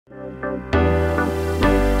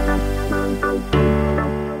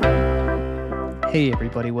Hey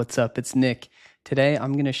everybody, what's up? It's Nick. Today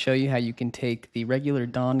I'm going to show you how you can take the regular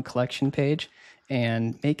Dawn collection page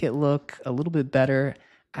and make it look a little bit better,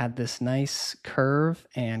 add this nice curve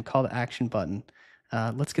and call to action button.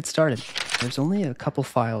 Let's get started. There's only a couple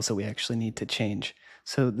files that we actually need to change.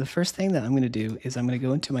 So the first thing that I'm going to do is I'm going to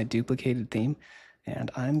go into my duplicated theme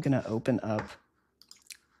and I'm going to open up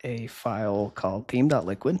a file called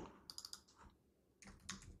theme.liquid.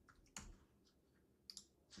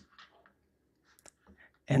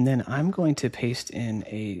 And then I'm going to paste in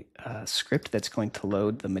a script that's going to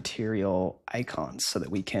load the material icons so that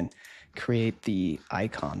we can create the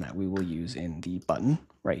icon that we will use in the button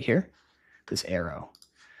right here, this arrow.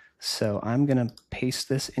 So I'm going to paste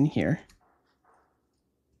this in here.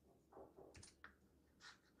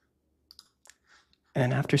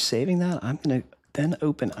 And after saving that, I'm going to then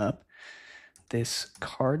open up this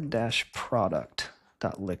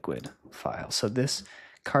card-product.liquid file. So this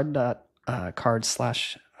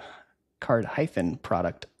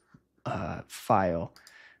card-product file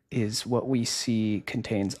is what we see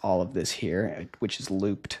contains all of this here, which is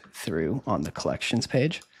looped through on the collections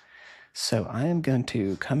page. So I am going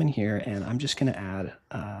to come in here and I'm just going to add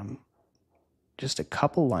just a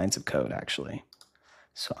couple lines of code actually.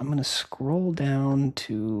 So I'm going to scroll down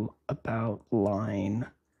to about line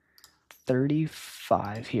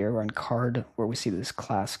 35 here on card, where we see this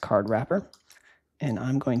class card wrapper. And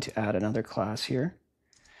I'm going to add another class here.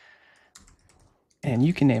 And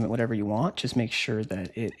you can name it whatever you want. Just make sure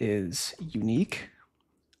that it is unique,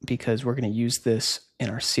 because we're going to use this in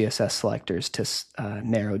our CSS selectors to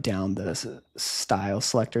narrow down the style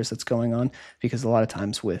selectors that's going on. Because a lot of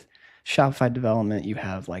times with Shopify development, you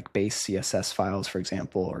have like base CSS files, for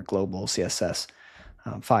example, or global CSS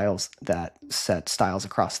files that set styles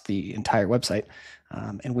across the entire website.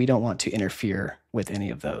 And we don't want to interfere with any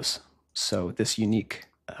of those. So this unique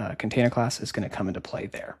container class is going to come into play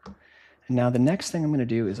there. And now the next thing I'm going to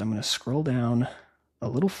do is I'm going to scroll down a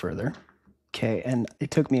little further. Okay, and it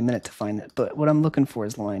took me a minute to find it, but what I'm looking for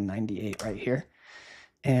is line 98 right here.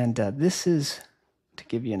 And this is, to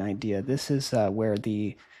give you an idea, this is where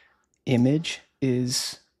the image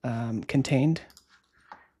is contained.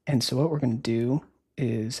 And so what we're going to do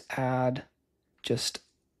is add just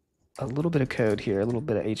a little bit of code here, a little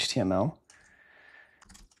bit of HTML.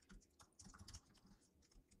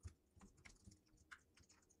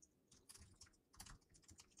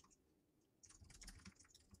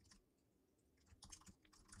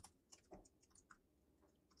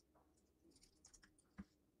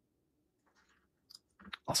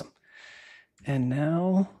 Awesome. And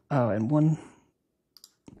now, oh, and one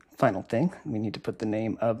final thing, we need to put the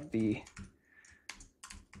name of the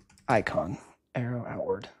icon, arrow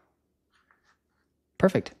outward.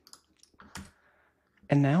 Perfect.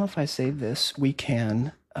 And now if I save this, we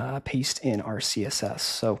can paste in our CSS.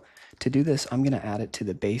 So to do this, I'm going to add it to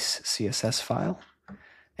the base CSS file.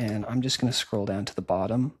 And I'm just going to scroll down to the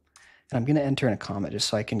bottom. And I'm going to enter in a comment just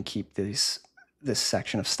so I can keep this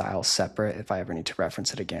section of styles separate if I ever need to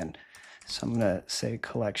reference it again. So I'm going to say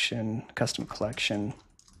collection, custom collection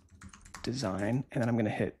design, and then I'm going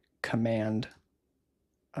to hit command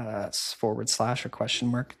 / or question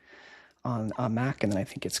mark on a Mac, and then I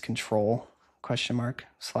think it's control question mark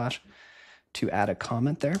 / to add a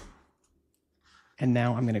comment there. And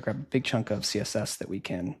now I'm going to grab a big chunk of CSS that we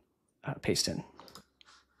can paste in.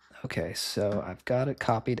 Okay, so I've got it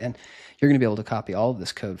copied, and you're going to be able to copy all of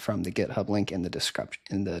this code from the GitHub link in the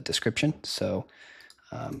description. So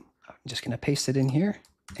I'm just going to paste it in here,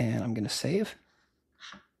 and I'm going to save,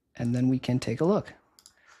 and then we can take a look.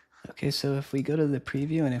 Okay, so if we go to the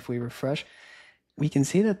preview and if we refresh, we can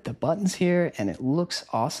see that the button's here, and it looks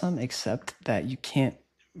awesome, except that you can't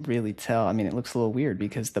really tell. I mean, it looks a little weird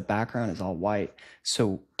because the background is all white.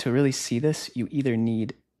 So to really see this, you either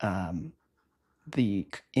need the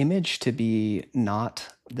image to be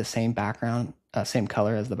not the same background, same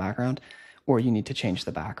color as the background, or you need to change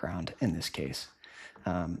the background in this case.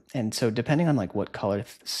 And so depending on like what color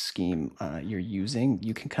scheme you're using,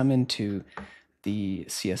 you can come into the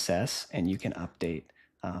CSS and you can update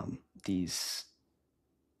these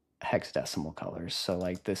hexadecimal colors. So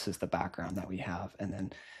like this is the background that we have, and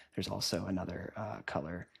then there's also another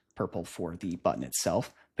color, purple, for the button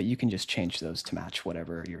itself, but you can just change those to match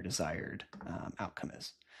whatever your desired outcome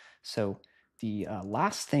is. So the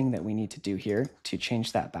last thing that we need to do here to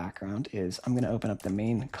change that background is I'm going to open up the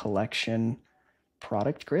main collection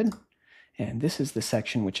product grid, and this is the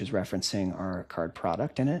section which is referencing our card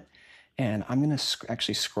product in it. And I'm going to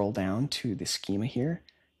actually scroll down to the schema here,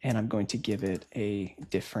 and I'm going to give it a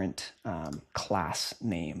different class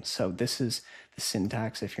name. So this is the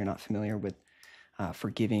syntax, if you're not familiar with, for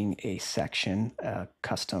giving a section a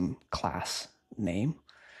custom class name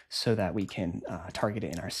so that we can target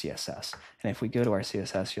it in our CSS. And if we go to our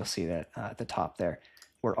CSS, you'll see that at the top there,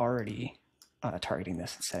 we're already targeting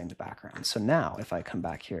this and setting the background. So now if I come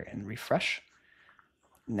back here and refresh,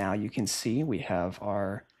 now you can see we have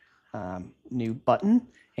our new button,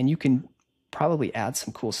 and you can probably add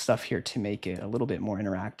some cool stuff here to make it a little bit more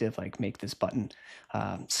interactive, like make this button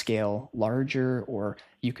scale larger, or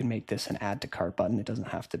you can make this an add to cart button. It doesn't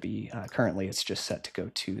have to be, currently it's just set to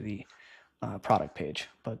go to the product page,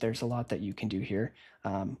 but there's a lot that you can do here.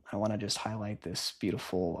 I want to just highlight this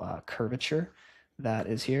beautiful curvature that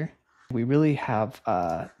is here. We really have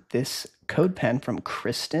this code pen from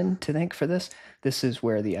Kristen to thank for this. This is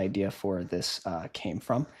where the idea for this came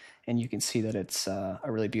from, and you can see that it's a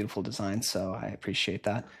really beautiful design, so I appreciate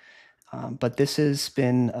that. But this has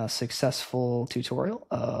been a successful tutorial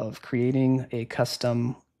of creating a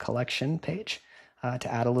custom collection page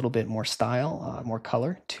to add a little bit more style, more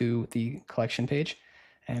color to the collection page.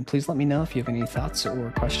 And please let me know if you have any thoughts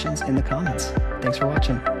or questions in the comments. Thanks for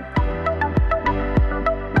watching.